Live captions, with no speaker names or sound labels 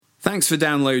Thanks for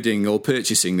downloading or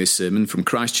purchasing this sermon from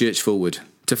Christ Church Fulwood.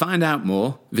 To find out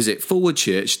more, visit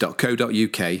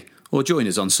fulwoodchurch.co.uk or join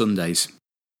us on Sundays.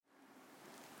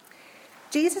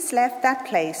 Jesus left that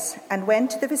place and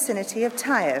went to the vicinity of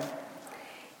Tyre.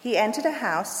 He entered a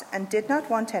house and did not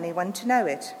want anyone to know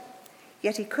it,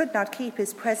 yet he could not keep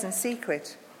his presence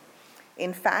secret.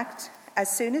 In fact,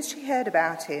 as soon as she heard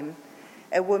about him,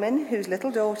 a woman whose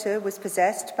little daughter was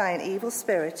possessed by an evil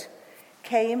spirit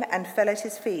came and fell at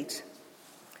his feet.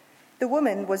 The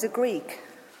woman was a Greek,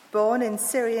 born in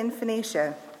Syrian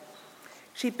Phoenicia.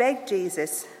 She begged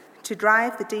Jesus to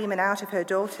drive the demon out of her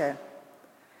daughter.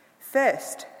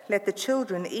 "First, let the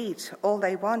children eat all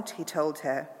they want," he told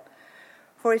her,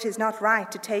 "for it is not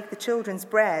right to take the children's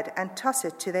bread and toss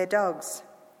it to their dogs."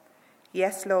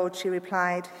 "Yes, Lord," she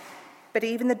replied, "but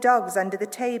even the dogs under the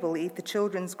table eat the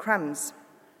children's crumbs."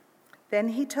 Then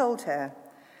he told her,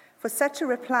 "For such a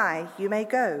reply you may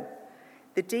go.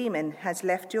 The demon has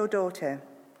left your daughter."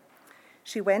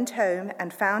 She went home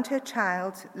and found her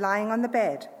child lying on the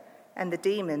bed, and the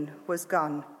demon was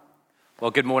gone.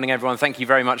 Well, good morning, everyone. Thank you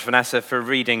very much, Vanessa, for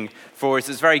reading for us.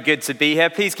 It's very good to be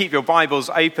here. Please keep your Bibles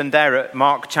open there at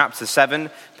Mark chapter 7,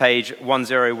 page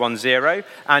 1010.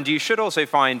 And you should also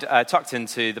find tucked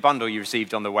into the bundle you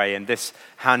received on the way in this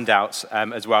handout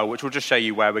as well, which will just show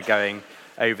you where we're going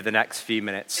over the next few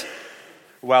minutes.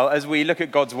 Well, as we look at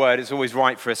God's word, it's always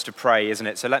right for us to pray, isn't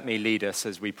it? So let me lead us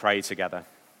as we pray together.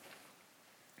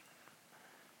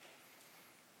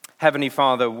 Heavenly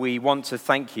Father, we want to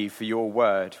thank you for your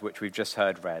word, which we've just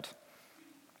heard read.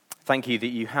 Thank you that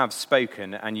you have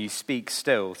spoken and you speak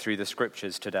still through the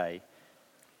scriptures today.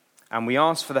 And we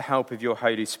ask for the help of your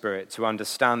Holy Spirit to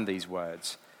understand these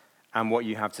words and what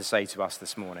you have to say to us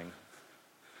this morning.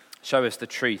 Show us the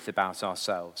truth about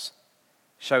ourselves.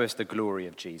 Show us the glory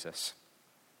of Jesus.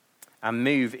 And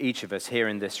move each of us here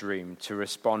in this room to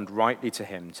respond rightly to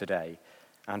him today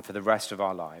and for the rest of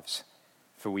our lives.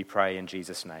 For we pray in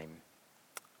Jesus' name.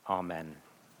 Amen.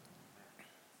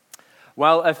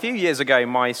 Well, a few years ago,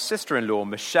 my sister-in-law,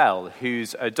 Michelle,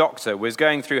 who's a doctor, was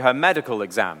going through her medical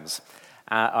exams.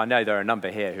 I know there are a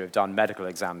number here who have done medical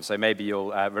exams, so maybe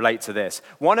you'll relate to this.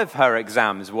 One of her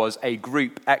exams was a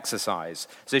group exercise.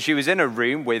 So she was in a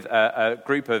room with a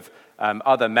group of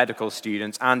other medical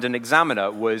students, and an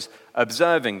examiner was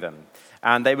observing them.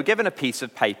 And they were given a piece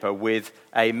of paper with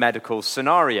a medical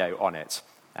scenario on it.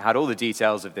 It had all the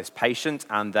details of this patient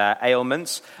and their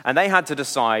ailments, and they had to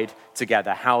decide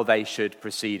together how they should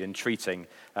proceed in treating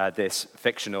this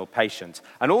fictional patient.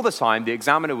 And all the time, the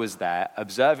examiner was there,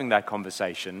 observing their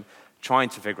conversation, trying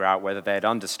to figure out whether they had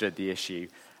understood the issue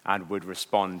and would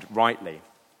respond rightly.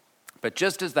 But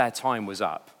just as their time was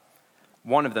up,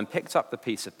 one of them picked up the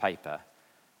piece of paper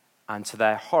and, to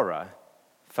their horror,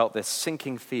 felt this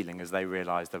sinking feeling as they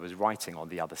realized there was writing on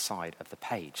the other side of the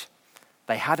page.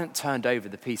 They hadn't turned over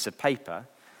the piece of paper,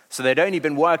 so they'd only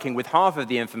been working with half of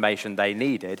the information they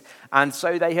needed, and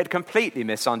so they had completely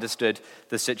misunderstood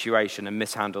the situation and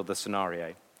mishandled the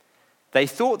scenario. They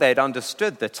thought they had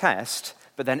understood the test,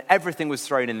 but then everything was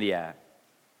thrown in the air.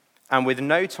 And with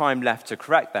no time left to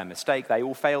correct their mistake, they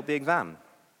all failed the exam.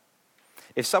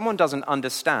 If someone doesn't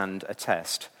understand a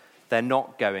test, they're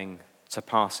not going to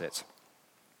pass it.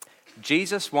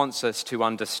 Jesus wants us to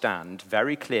understand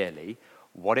very clearly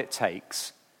what it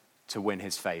takes to win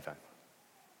his favor.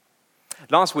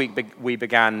 Last week, we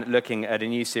began looking at a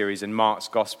new series in Mark's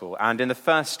Gospel, and in the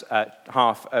first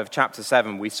half of chapter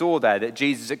 7, we saw there that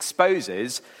Jesus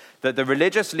exposes that the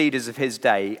religious leaders of his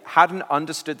day hadn't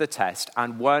understood the test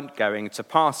and weren't going to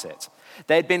pass it.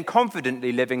 They'd been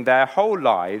confidently living their whole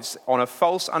lives on a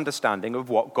false understanding of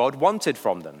what God wanted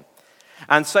from them.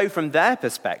 And so from their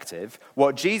perspective,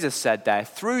 what Jesus said there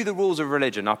threw the rules of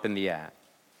religion up in the air.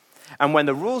 And when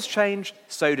the rules change,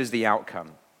 so does the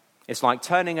outcome. It's like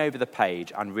turning over the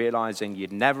page and realizing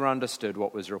you'd never understood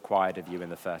what was required of you in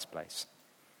the first place.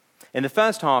 In the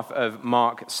first half of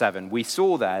Mark 7, we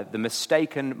saw there the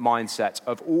mistaken mindset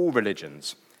of all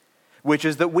religions, which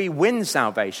is that we win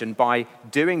salvation by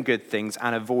doing good things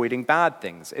and avoiding bad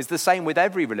things. It's the same with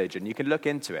every religion. You can look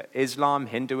into it. Islam,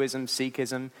 Hinduism,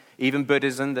 Sikhism, even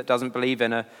Buddhism that doesn't believe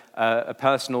in a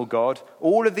personal God.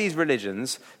 All of these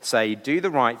religions say do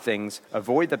the right things,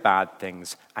 avoid the bad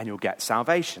things, and you'll get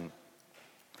salvation.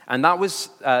 And that was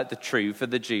the true for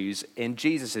the Jews in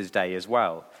Jesus' day as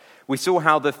well. We saw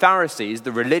how the Pharisees,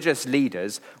 the religious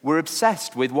leaders, were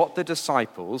obsessed with what the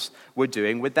disciples were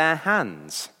doing with their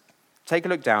hands. Take a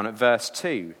look down at verse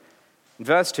 2. In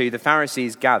verse 2, the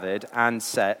Pharisees gathered and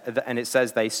it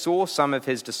says they saw some of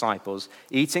his disciples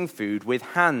eating food with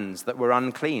hands that were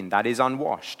unclean, that is,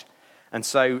 unwashed. And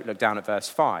so, look down at verse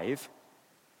 5.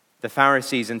 The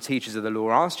Pharisees and teachers of the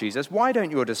law asked Jesus, "Why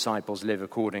don't your disciples live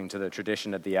according to the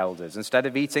tradition of the elders instead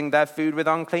of eating their food with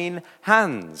unclean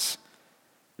hands?"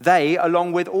 They,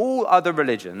 along with all other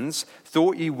religions,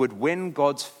 thought you would win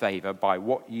God's favor by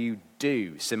what you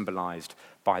do, symbolized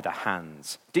by the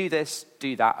hands. Do this,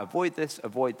 do that, avoid this,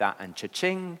 avoid that, and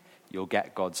cha-ching, you'll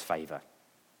get God's favor.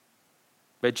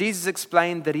 But Jesus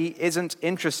explained that he isn't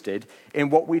interested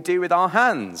in what we do with our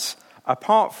hands,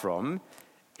 apart from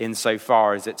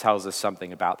insofar as it tells us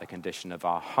something about the condition of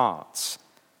our hearts.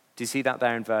 Do you see that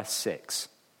there in verse 6?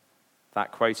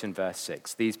 That quote in verse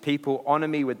 6. "These people honor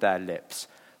me with their lips,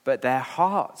 but their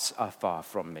hearts are far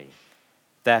from me.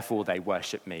 Therefore they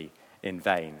worship me in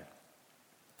vain."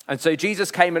 And so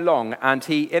Jesus came along and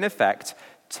he, in effect,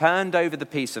 turned over the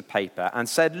piece of paper and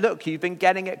said, "Look, you've been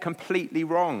getting it completely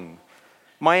wrong.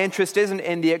 My interest isn't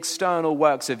in the external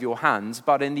works of your hands,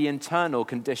 but in the internal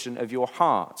condition of your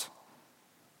heart."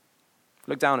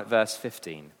 Look down at verse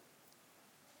 15.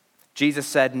 Jesus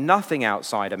said, "Nothing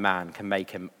outside a man can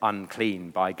make him unclean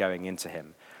by going into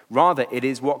him. Rather, it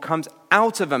is what comes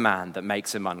out of a man that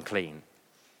makes him unclean."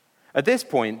 At this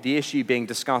point, the issue being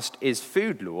discussed is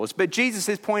food laws, but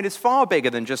Jesus' point is far bigger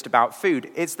than just about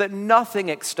food. It's that nothing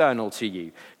external to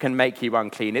you can make you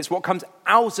unclean. It's what comes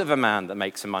out of a man that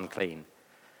makes him unclean.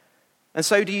 And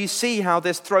so do you see how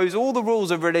this throws all the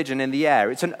rules of religion in the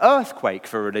air? It's an earthquake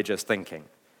for religious thinking.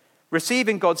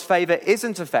 Receiving God's favor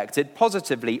isn't affected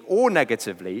positively or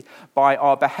negatively by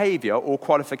our behavior or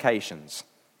qualifications.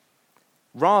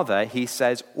 Rather, he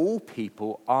says all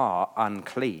people are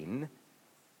unclean,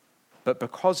 but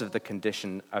because of the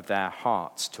condition of their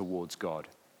hearts towards God.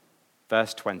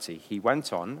 Verse 20, he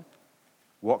went on,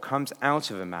 "What comes out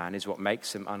of a man is what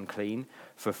makes him unclean,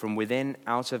 for from within,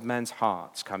 out of men's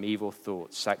hearts, come evil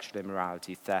thoughts, sexual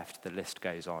immorality, theft," the list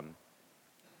goes on.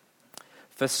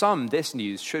 For some, this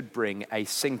news should bring a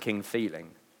sinking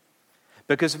feeling.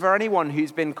 Because for anyone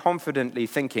who's been confidently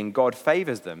thinking God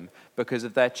favors them because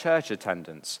of their church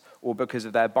attendance, or because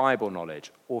of their Bible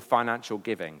knowledge, or financial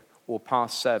giving, or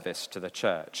past service to the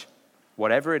church,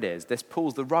 whatever it is, this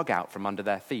pulls the rug out from under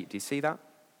their feet. Do you see that?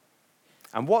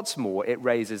 And what's more, it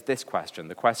raises this question,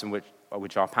 the question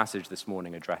which our passage this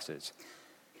morning addresses.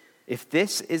 If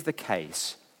this is the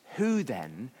case, who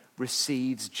then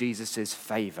receives Jesus'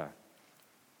 favor?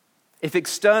 If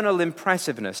external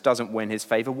impressiveness doesn't win his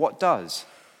favor, what does?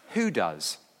 Who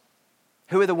does?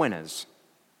 Who are the winners?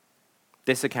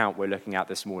 This account we're looking at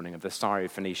this morning of the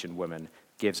Syrophoenician woman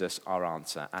gives us our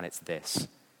answer, and it's this.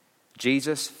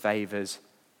 Jesus favors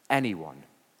anyone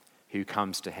who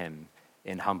comes to him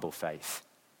in humble faith.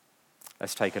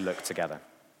 Let's take a look together.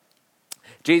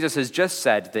 Jesus has just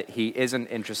said that he isn't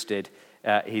interested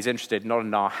he's interested not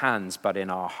in our hands, but in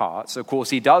our hearts. Of course,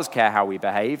 he does care how we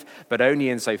behave, but only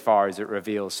insofar as it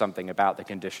reveals something about the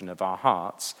condition of our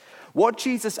hearts. What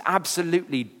Jesus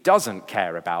absolutely doesn't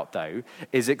care about, though,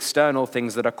 is external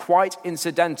things that are quite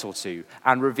incidental to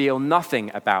and reveal nothing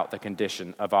about the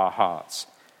condition of our hearts.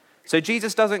 So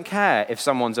Jesus doesn't care if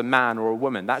someone's a man or a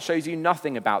woman. That shows you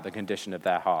nothing about the condition of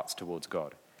their hearts towards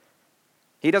God.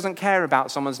 He doesn't care about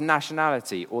someone's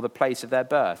nationality or the place of their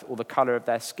birth or the color of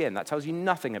their skin. That tells you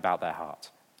nothing about their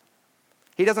heart.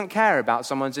 He doesn't care about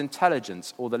someone's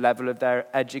intelligence or the level of their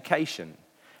education,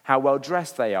 how well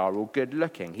dressed they are or good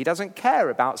looking. He doesn't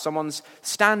care about someone's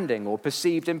standing or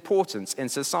perceived importance in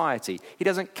society. He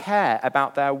doesn't care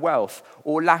about their wealth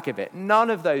or lack of it. None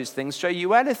of those things show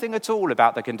you anything at all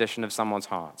about the condition of someone's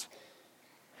heart.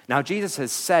 Now, Jesus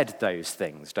has said those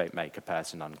things don't make a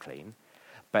person unclean.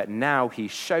 But now he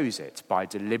shows it by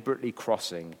deliberately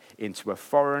crossing into a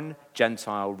foreign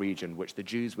Gentile region which the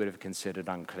Jews would have considered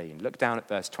unclean. Look down at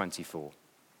verse 24.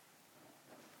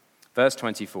 Verse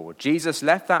 24, Jesus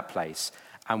left that place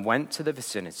and went to the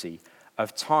vicinity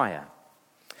of Tyre.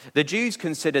 The Jews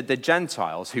considered the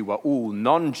Gentiles, who were all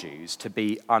non-Jews, to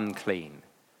be unclean,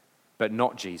 but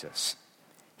not Jesus.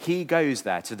 He goes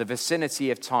there to the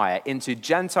vicinity of Tyre, into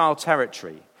Gentile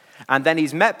territory. And then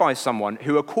he's met by someone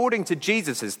who, according to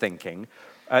Jesus' thinking,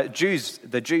 the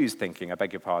Jews' thinking,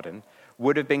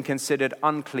 would have been considered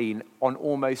unclean on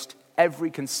almost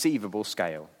every conceivable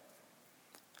scale.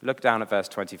 Look down at verse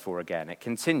 24 again. It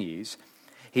continues,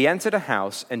 "He entered a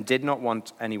house and did not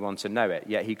want anyone to know it,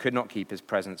 yet he could not keep his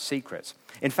presence secret.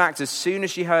 In fact, as soon as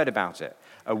she heard about it,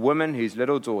 a woman whose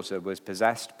little daughter was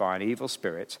possessed by an evil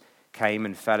spirit came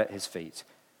and fell at his feet.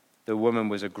 The woman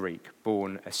was a Greek,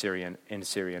 born in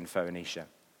Syrian Phoenicia."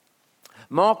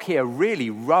 Mark here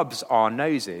really rubs our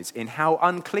noses in how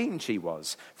unclean she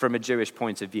was from a Jewish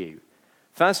point of view.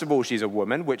 First of all, she's a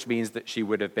woman, which means that she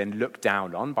would have been looked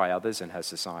down on by others in her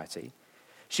society.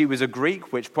 She was a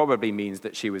Greek, which probably means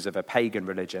that she was of a pagan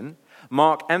religion.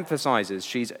 Mark emphasizes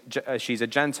she's a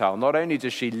Gentile. Not only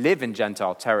does she live in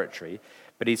Gentile territory,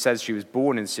 but he says she was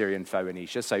born in Syrian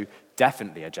Phoenicia, so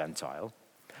definitely a Gentile.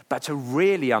 But to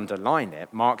really underline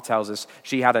it, Mark tells us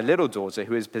she had a little daughter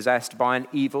who is possessed by an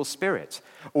evil spirit,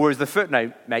 or as the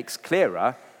footnote makes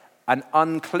clearer, an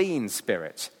unclean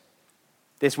spirit.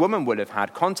 This woman would have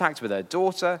had contact with her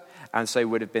daughter and so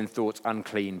would have been thought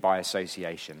unclean by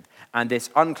association. And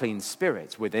this unclean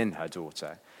spirit within her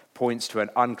daughter points to an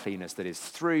uncleanness that is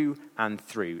through and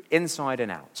through, inside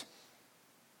and out.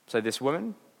 So this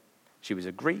woman, she was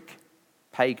a Greek,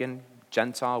 pagan,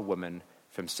 Gentile woman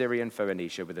from Syrian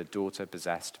Phoenicia with a daughter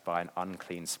possessed by an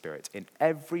unclean spirit. In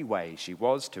every way, she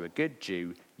was, to a good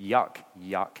Jew, yuck,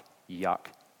 yuck, yuck,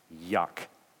 yuck.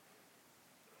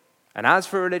 And as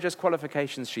for religious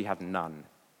qualifications, she had none.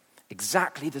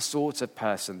 Exactly the sort of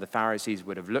person the Pharisees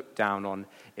would have looked down on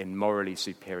in morally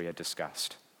superior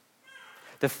disgust.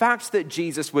 The fact that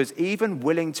Jesus was even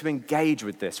willing to engage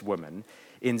with this woman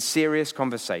in serious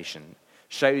conversation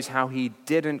shows how he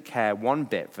didn't care one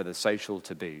bit for the social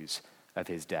taboos of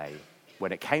his day.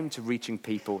 When it came to reaching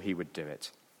people, he would do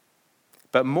it.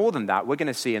 But more than that, we're going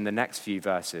to see in the next few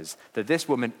verses that this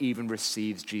woman even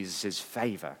receives Jesus'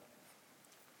 favor.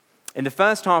 In the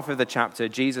first half of the chapter,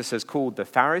 Jesus has called the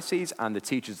Pharisees and the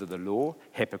teachers of the law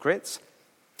hypocrites,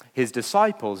 his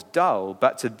disciples dull,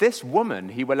 but to this woman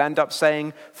he will end up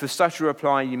saying, "For such a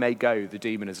reply you may go, the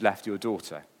demon has left your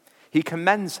daughter." He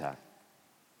commends her.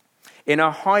 In a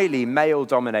highly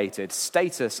male-dominated,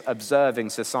 status-observing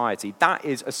society, that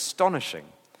is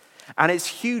astonishing. And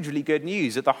it's hugely good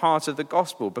news at the heart of the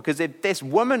gospel, because if this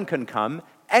woman can come,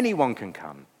 anyone can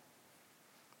come.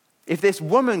 If this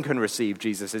woman can receive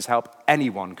Jesus' help,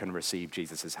 anyone can receive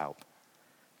Jesus' help.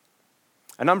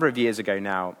 A number of years ago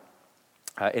now,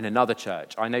 in another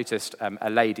church, I noticed a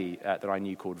lady that I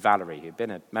knew called Valerie, who had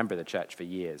been a member of the church for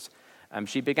years.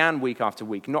 She began week after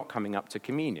week not coming up to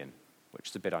communion, which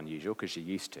is a bit unusual because she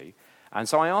used to. And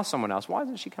so I asked someone else, why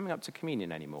isn't she coming up to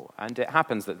communion anymore? And it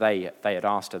happens that they had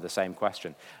asked her the same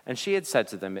question. And she had said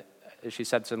to them,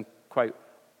 quote,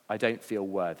 "I don't feel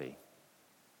worthy."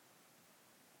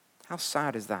 How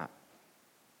sad is that?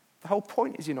 The whole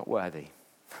point is you're not worthy.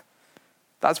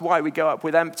 That's why we go up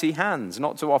with empty hands,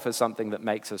 not to offer something that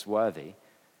makes us worthy,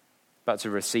 but to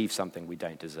receive something we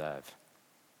don't deserve.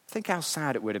 Think how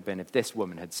sad it would have been if this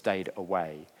woman had stayed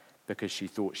away because she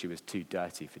thought she was too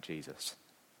dirty for Jesus.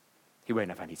 He won't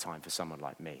have any time for someone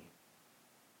like me.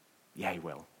 Yeah, he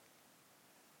will.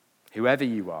 Whoever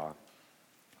you are,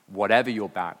 whatever your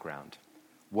background,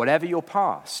 whatever your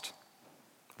past,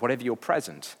 whatever your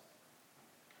present,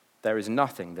 there is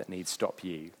nothing that needs stop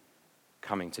you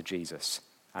coming to Jesus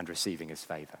and receiving his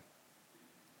favor.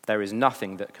 There is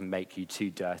nothing that can make you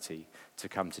too dirty to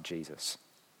come to Jesus.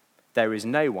 There is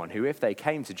no one who, if they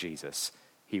came to Jesus,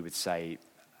 he would say,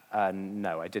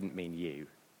 "No, I didn't mean you."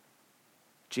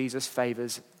 Jesus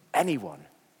favors anyone.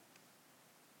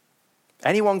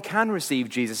 Anyone can receive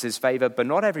Jesus' favor, but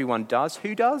not everyone does.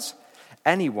 Who does?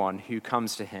 Anyone who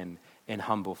comes to him in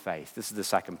humble faith. This is the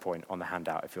second point on the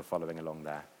handout if you're following along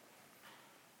there.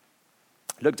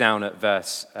 Look down at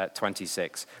verse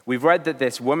 26. We've read that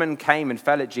this woman came and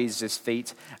fell at Jesus'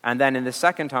 feet, and then in the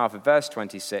second half of verse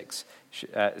 26,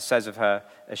 it says of her,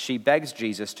 she begs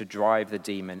Jesus to drive the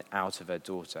demon out of her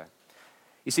daughter.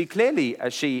 You see, clearly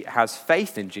she has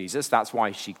faith in Jesus, that's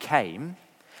why she came,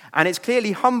 and it's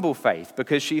clearly humble faith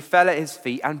because she fell at his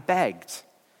feet and begged.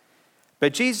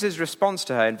 But Jesus' response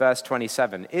to her in verse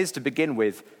 27 is, to begin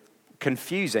with,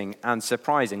 confusing and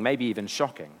surprising, maybe even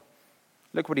shocking.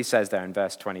 Look what he says there in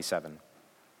verse 27.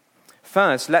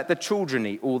 "First, let the children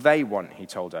eat all they want," he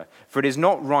told her, "for it is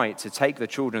not right to take the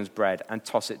children's bread and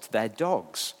toss it to their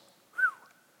dogs."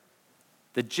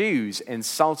 The Jews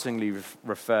insultingly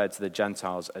referred to the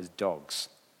Gentiles as dogs.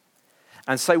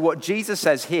 And so what Jesus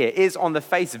says here is, on the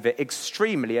face of it,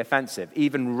 extremely offensive,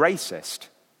 even racist.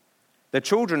 The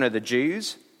children are the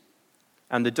Jews,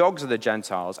 and the dogs are the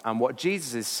Gentiles. And what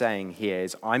Jesus is saying here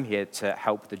is, I'm here to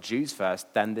help the Jews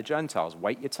first, then the Gentiles.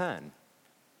 Wait your turn.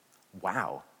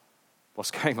 Wow.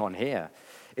 What's going on here?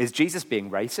 Is Jesus being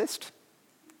racist?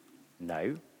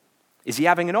 No. Is he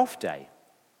having an off day?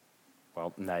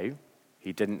 Well, no,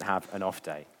 he didn't have an off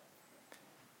day.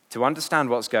 To understand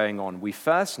what's going on, we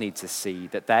first need to see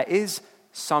that there is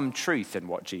some truth in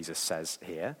what Jesus says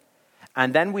here.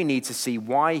 And then we need to see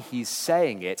why he's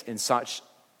saying it in such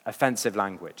offensive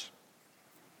language.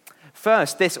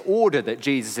 First, this order that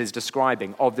Jesus is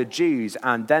describing of the Jews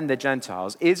and then the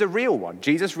Gentiles is a real one.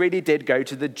 Jesus really did go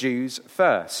to the Jews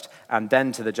first and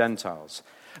then to the Gentiles.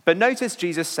 But notice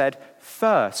Jesus said,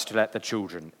 first let the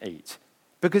children eat,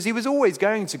 because he was always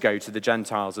going to go to the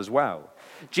Gentiles as well.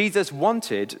 Jesus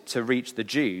wanted to reach the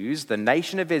Jews, the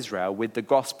nation of Israel, with the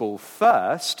gospel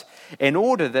first, in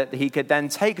order that he could then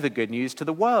take the good news to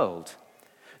the world.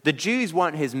 The Jews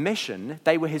weren't his mission,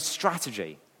 they were his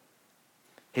strategy.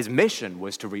 His mission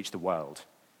was to reach the world.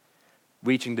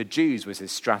 Reaching the Jews was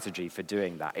his strategy for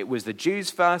doing that. It was the Jews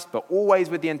first, but always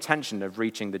with the intention of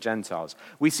reaching the Gentiles.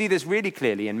 We see this really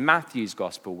clearly in Matthew's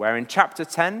gospel, where in chapter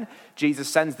 10, Jesus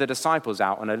sends the disciples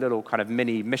out on a little kind of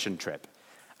mini mission trip.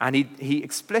 And he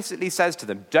explicitly says to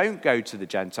them, don't go to the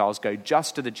Gentiles, go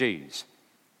just to the Jews.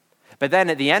 But then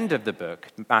at the end of the book,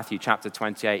 Matthew chapter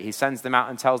 28, he sends them out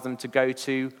and tells them to go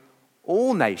to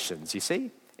all nations, you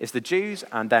see? It's the Jews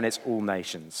and then it's all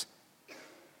nations.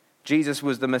 Jesus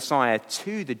was the Messiah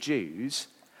to the Jews,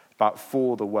 but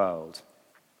for the world.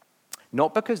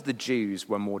 Not because the Jews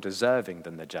were more deserving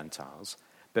than the Gentiles,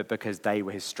 but because they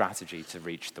were his strategy to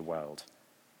reach the world.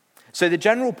 So the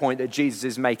general point that Jesus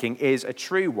is making is a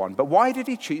true one, but why did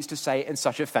he choose to say it in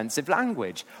such offensive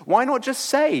language? Why not just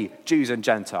say Jews and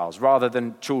Gentiles rather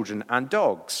than children and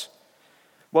dogs?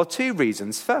 Well, two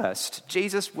reasons. First,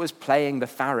 Jesus was playing the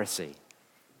Pharisee.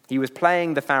 He was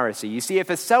playing the Pharisee. You see, if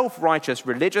a self-righteous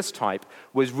religious type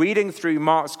was reading through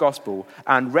Mark's gospel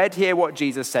and read here what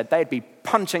Jesus said, they'd be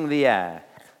punching the air.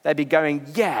 They'd be going,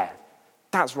 yeah,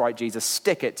 that's right, Jesus,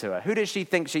 stick it to her. Who does she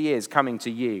think she is coming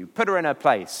to you? Put her in her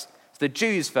place. It's the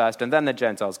Jews first and then the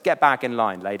Gentiles. Get back in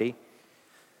line, lady.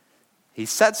 He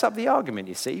sets up the argument,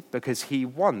 you see, because he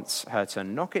wants her to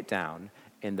knock it down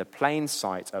in the plain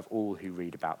sight of all who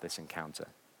read about this encounter.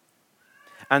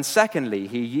 And secondly,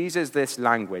 he uses this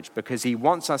language because he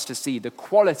wants us to see the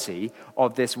quality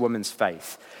of this woman's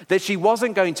faith. That she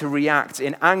wasn't going to react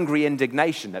in angry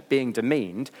indignation at being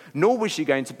demeaned, nor was she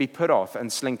going to be put off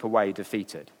and slink away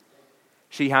defeated.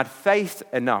 She had faith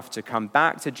enough to come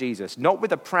back to Jesus, not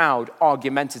with a proud,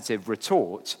 argumentative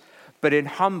retort, but in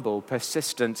humble,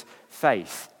 persistent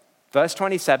faith. Verse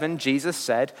 27, Jesus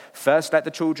said, first let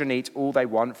the children eat all they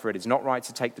want, for it is not right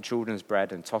to take the children's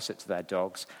bread and toss it to their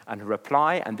dogs. And her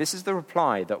reply, and this is the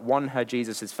reply that won her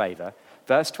Jesus' favor,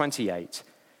 verse 28,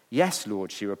 yes,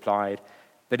 Lord, she replied,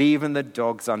 but even the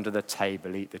dogs under the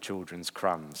table eat the children's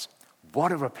crumbs.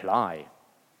 What a reply.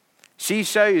 She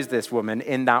shows this woman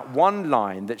in that one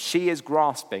line that she is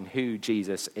grasping who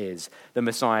Jesus is, the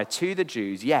Messiah to the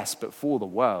Jews, yes, but for the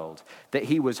world, that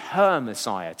he was her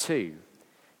Messiah too.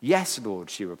 Yes,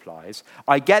 Lord, she replies.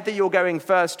 I get that you're going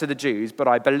first to the Jews, but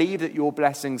I believe that your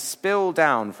blessings spill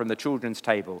down from the children's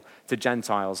table to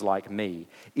Gentiles like me.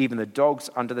 Even the dogs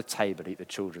under the table eat the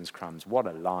children's crumbs. What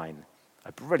a line.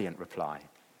 A brilliant reply.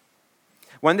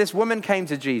 When this woman came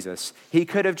to Jesus, he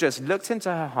could have just looked into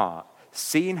her heart,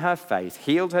 seen her faith,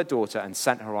 healed her daughter, and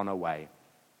sent her on her way.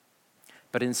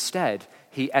 But instead,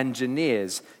 he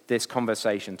engineers this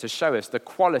conversation to show us the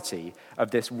quality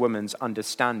of this woman's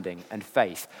understanding and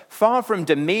faith. Far from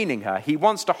demeaning her, he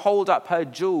wants to hold up her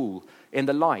jewel in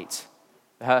the light,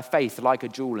 her faith like a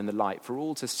jewel in the light for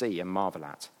all to see and marvel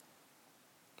at.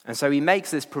 And so he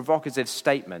makes this provocative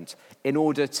statement in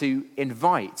order to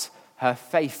invite her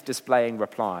faith-displaying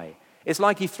reply. It's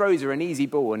like he throws her an easy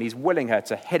ball and he's willing her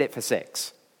to hit it for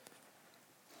 6.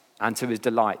 And to his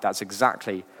delight, that's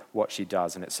exactly what she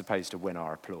does, and it's supposed to win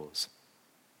our applause.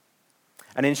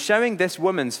 And in showing this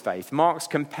woman's faith, Mark's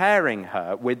comparing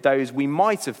her with those we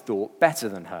might have thought better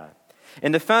than her.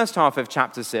 In the first half of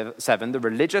chapter 7, the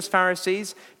religious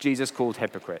Pharisees, Jesus called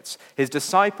hypocrites. His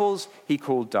disciples, he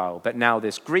called dull. But now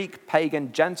this Greek,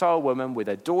 pagan, Gentile woman with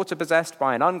a daughter possessed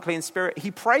by an unclean spirit,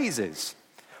 he praises.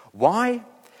 Why?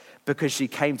 Because she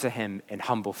came to him in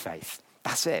humble faith.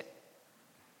 That's it.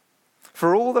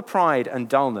 For all the pride and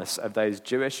dullness of those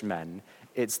Jewish men,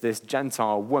 it's this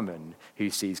Gentile woman who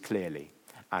sees clearly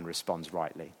and responds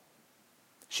rightly.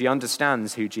 She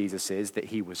understands who Jesus is, that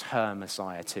he was her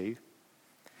Messiah too.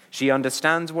 She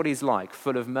understands what he's like,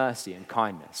 full of mercy and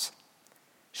kindness.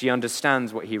 She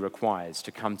understands what he requires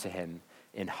to come to him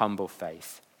in humble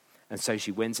faith. And so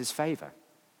she wins his favor.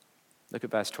 Look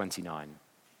at verse 29.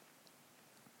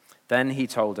 Then he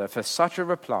told her, for such a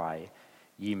reply,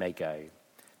 you may go.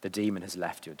 The demon has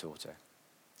left your daughter.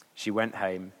 She went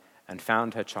home and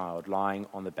found her child lying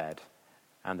on the bed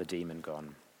and the demon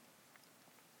gone.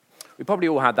 We probably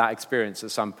all had that experience at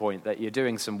some point that you're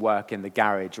doing some work in the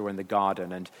garage or in the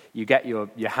garden and you get your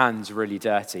hands really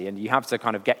dirty and you have to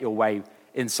kind of get your way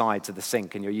inside to the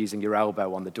sink and you're using your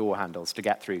elbow on the door handles to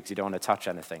get through because you don't want to touch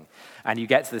anything. And you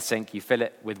get to the sink, you fill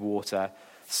it with water,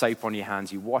 soap on your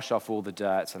hands, you wash off all the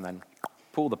dirt and then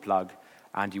pull the plug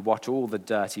and you watch all the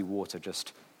dirty water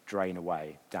just drain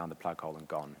away down the plug hole and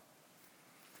gone.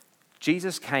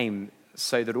 Jesus came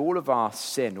so that all of our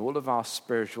sin, all of our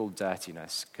spiritual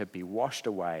dirtiness could be washed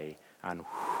away and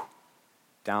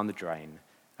down the drain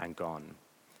and gone.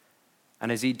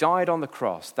 And as he died on the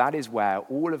cross, that is where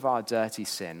all of our dirty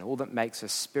sin, all that makes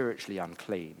us spiritually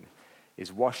unclean,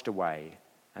 is washed away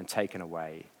and taken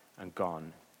away and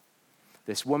gone.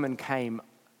 This woman came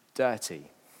dirty.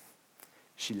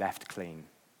 She left clean.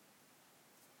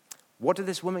 What did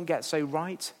this woman get so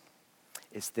right?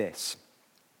 It's this.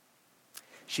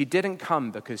 She didn't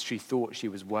come because she thought she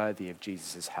was worthy of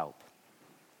Jesus' help.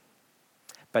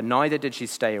 But neither did she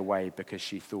stay away because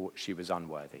she thought she was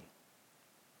unworthy.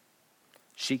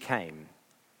 She came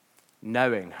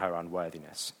knowing her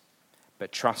unworthiness,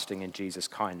 but trusting in Jesus'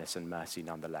 kindness and mercy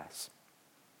nonetheless.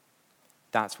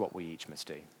 That's what we each must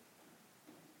do.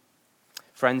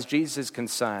 Friends, Jesus'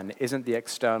 concern isn't the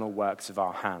external works of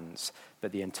our hands,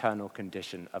 but the internal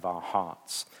condition of our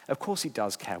hearts. Of course, he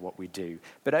does care what we do,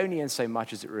 but only in so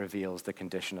much as it reveals the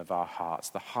condition of our hearts.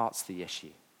 The heart's the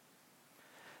issue.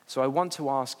 So I want to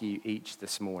ask you each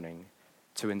this morning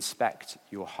to inspect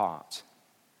your heart.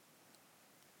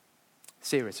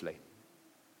 Seriously.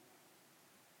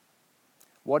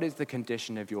 What is the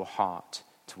condition of your heart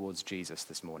towards Jesus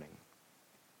this morning?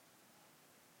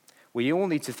 We all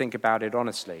need to think about it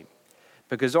honestly,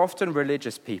 because often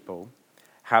religious people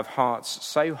have hearts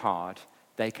so hard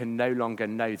they can no longer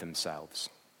know themselves.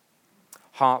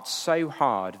 Hearts so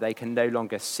hard they can no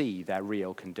longer see their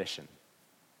real condition.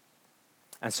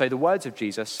 And so the words of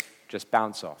Jesus just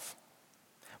bounce off.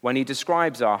 When he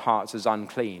describes our hearts as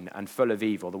unclean and full of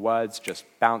evil, the words just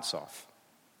bounce off.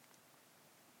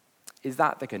 Is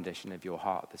that the condition of your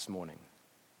heart this morning?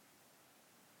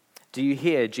 Do you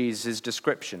hear Jesus'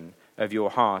 description of your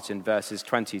heart in verses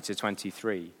 20 to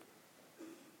 23?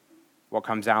 What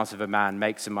comes out of a man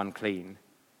makes him unclean.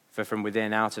 For from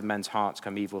within, out of men's hearts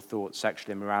come evil thoughts,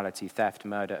 sexual immorality, theft,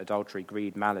 murder, adultery,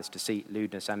 greed, malice, deceit,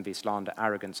 lewdness, envy, slander,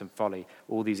 arrogance, and folly.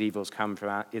 All these evils come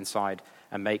from inside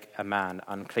and make a man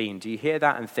unclean. Do you hear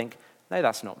that and think, no,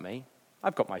 that's not me.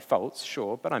 I've got my faults,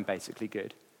 sure, but I'm basically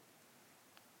good.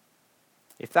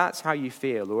 If that's how you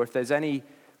feel, or if there's any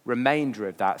remainder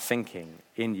of that thinking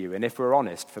in you, and if we're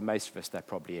honest, for most of us there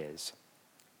probably is,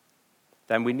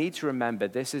 then we need to remember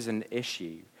this is an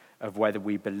issue of whether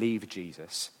we believe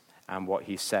Jesus and what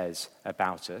he says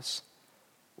about us,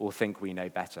 or think we know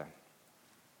better.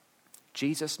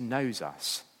 Jesus knows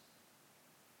us.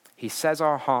 He says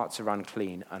our hearts are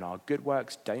unclean, and our good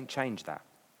works don't change that.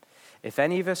 If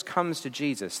any of us comes to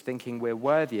Jesus thinking we're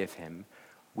worthy of him,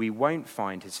 we won't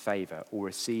find his favor or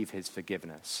receive his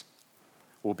forgiveness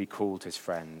or be called his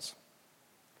friends.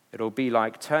 It'll be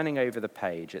like turning over the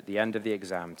page at the end of the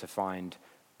exam to find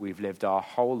we've lived our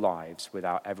whole lives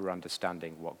without ever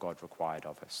understanding what God required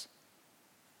of us.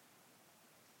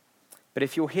 But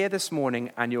if you're here this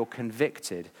morning and you're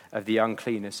convicted of the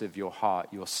uncleanness of your heart,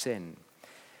 your sin,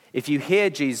 if you hear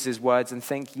Jesus' words and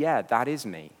think, yeah, that is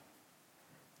me,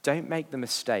 don't make the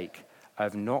mistake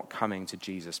of not coming to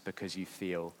Jesus because you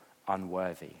feel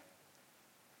unworthy.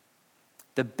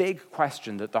 The big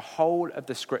question that the whole of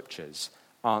the scriptures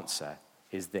answer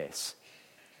is this.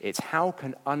 It's how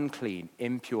can unclean,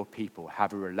 impure people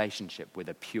have a relationship with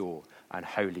a pure and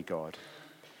holy God?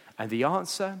 And the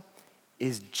answer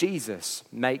is Jesus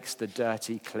makes the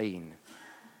dirty clean.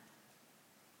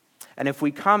 And if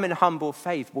we come in humble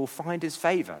faith, we'll find his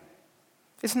favor.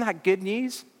 Isn't that good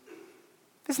news?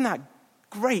 Isn't that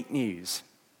great news?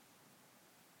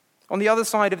 On the other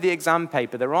side of the exam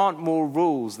paper, there aren't more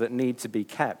rules that need to be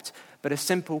kept, but a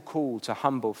simple call to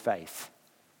humble faith.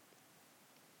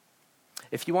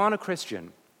 If you aren't a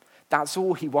Christian, that's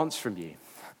all he wants from you.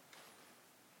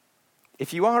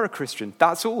 If you are a Christian,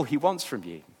 that's all he wants from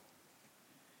you.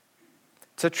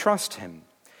 To trust him,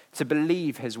 to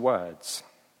believe his words.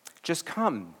 Just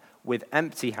come with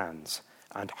empty hands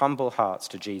and humble hearts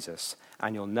to Jesus,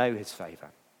 and you'll know his favor.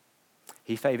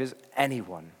 He favors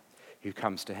anyone who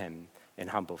comes to him in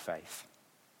humble faith.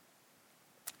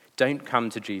 Don't come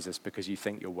to Jesus because you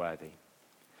think you're worthy,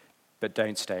 but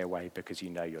don't stay away because you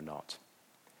know you're not.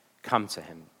 Come to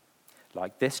him,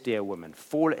 like this dear woman,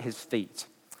 fall at his feet,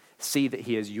 see that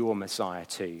he is your Messiah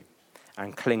too,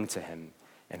 and cling to him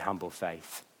in humble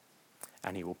faith,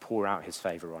 and he will pour out his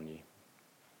favor on you.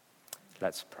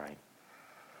 Let's pray.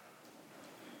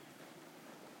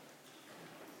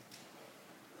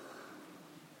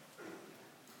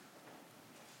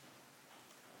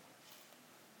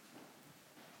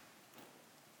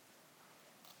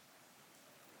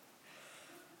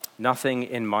 Nothing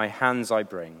in my hands I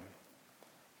bring,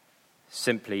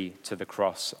 simply to the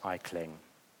cross I cling.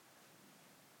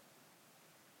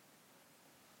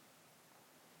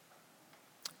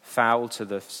 foul to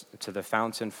the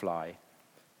fountain fly.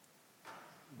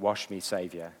 Wash me,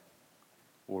 Saviour,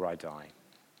 or I die.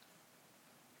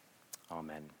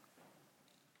 Amen.